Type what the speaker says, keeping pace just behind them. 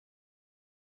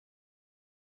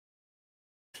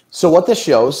So what this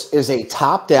shows is a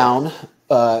top-down,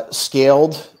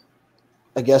 scaled,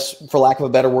 I guess, for lack of a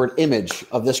better word, image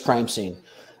of this crime scene.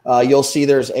 You'll see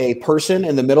there's a person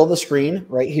in the middle of the screen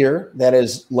right here that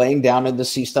is laying down and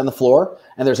deceased on the floor,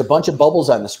 and there's a bunch of bubbles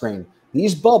on the screen.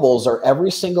 These bubbles are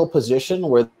every single position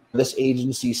where this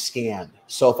agency scanned.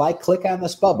 So if I click on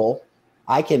this bubble,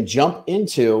 I can jump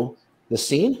into the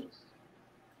scene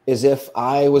as if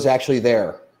I was actually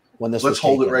there when this was taken.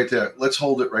 Let's hold it right there. Let's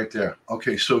hold it right there.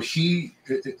 Okay, so he,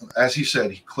 as he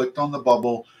said, he clicked on the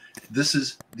bubble. This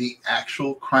is the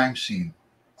actual crime scene,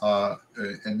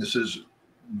 and this is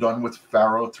done with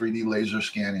Faro 3D laser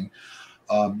scanning.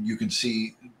 You can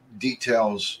see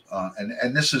details,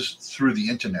 and this is through the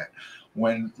internet.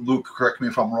 When, Luke, correct me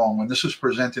if I'm wrong, when this is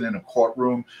presented in a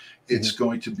courtroom, it's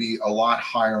going to be a lot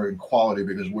higher in quality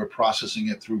because we're processing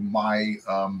it through my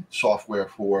software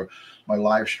for my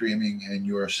live streaming, and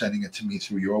you're sending it to me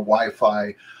through your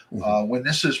Wi-Fi. When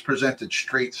this is presented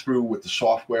straight through with the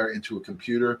software into a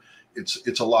computer,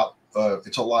 it's a lot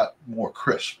more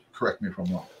crisp. Correct me if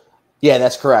I'm wrong. Yeah,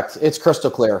 that's correct. It's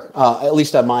crystal clear, at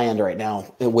least on my end right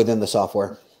now within the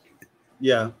software.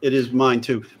 Yeah, it is mine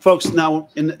too. Folks, now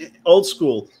in old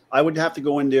school, I would have to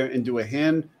go in there and do a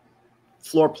hand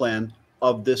floor plan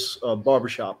of this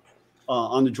barbershop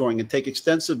on the drawing and take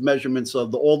extensive measurements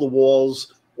of all the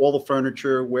walls, all the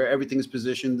furniture, where everything is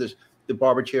positioned, the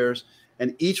barber chairs,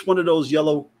 and each one of those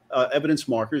yellow evidence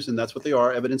markers, and that's what they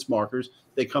are, evidence markers.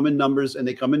 They come in numbers and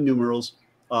they come in numerals,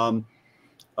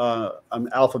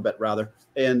 alphabet rather,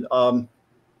 and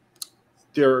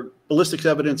there are ballistics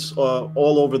evidence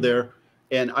all over there.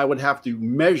 And I would have to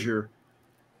measure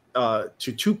to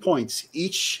 2 points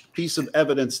each piece of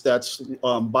evidence that's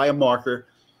by a marker,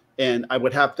 and I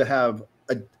would have to have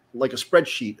like a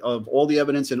spreadsheet of all the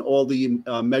evidence and all the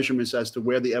measurements as to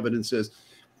where the evidence is.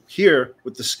 Here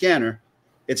with the scanner,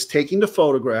 it's taking the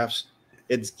photographs,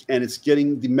 it's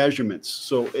getting the measurements.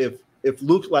 So if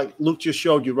Luke, like Luke just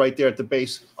showed you right there at the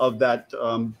base of that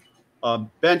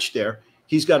bench there,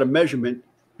 he's got a measurement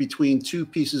between two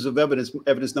pieces of evidence,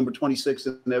 evidence number 26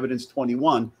 and evidence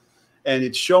 21, and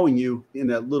it's showing you in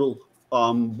that little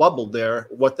bubble there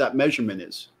what that measurement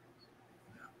is.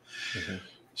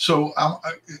 So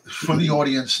for the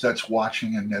audience that's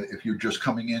watching, and that if you're just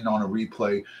coming in on a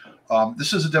replay,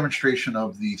 this is a demonstration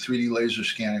of the 3D laser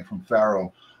scanning from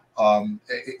Faro.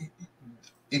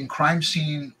 In crime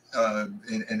scene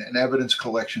and evidence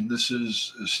collection, this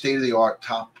is state-of-the-art,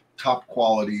 top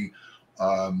quality,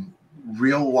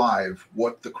 real live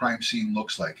what the crime scene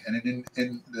looks like. And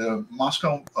in the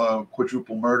Moscow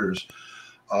quadruple murders,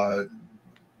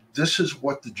 this is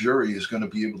what the jury is going to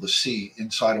be able to see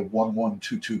inside of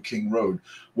 1122 King Road,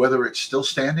 whether it's still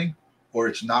standing or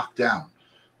it's knocked down.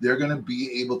 They're going to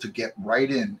be able to get right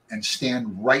in and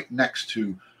stand right next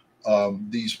to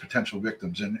these potential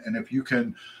victims. And if you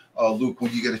can, Luke,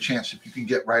 when you get a chance, if you can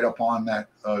get right up on that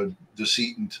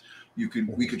decedent, we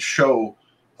could show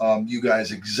you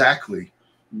guys exactly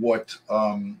what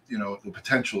the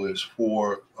potential is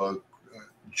for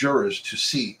jurors to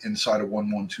see inside of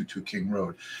 1122 King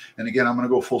Road. And again, I'm going to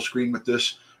go full screen with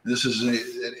this. This is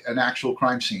an actual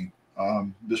crime scene.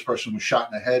 This person was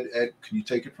shot in the head. Ed, can you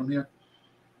take it from here?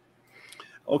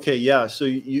 Okay, yeah. So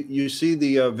you see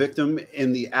the victim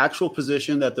in the actual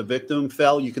position that the victim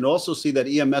fell. You can also see that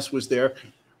EMS was there,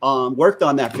 worked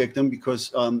on that victim,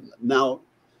 because now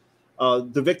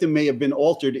the victim may have been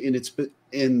altered in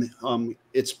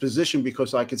its position,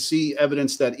 because I could see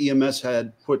evidence that EMS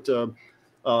had put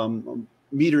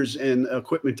meters and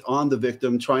equipment on the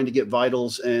victim, trying to get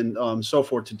vitals and so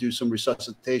forth to do some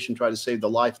resuscitation, try to save the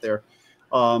life there.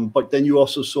 But then you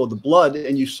also saw the blood,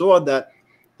 and you saw that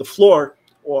the floor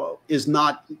is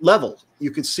not level.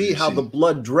 You could see how the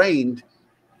blood drained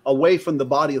away from the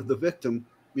body of the victim,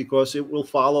 because it will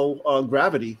follow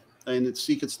gravity and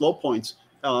seek its low points,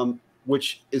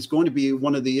 which is going to be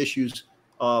one of the issues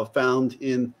found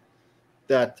in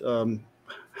that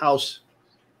house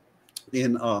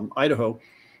in Idaho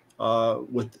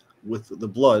with the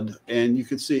blood. And you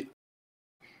can see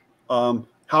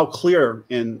how clear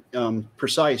and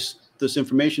precise this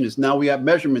information is. Now we have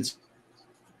measurements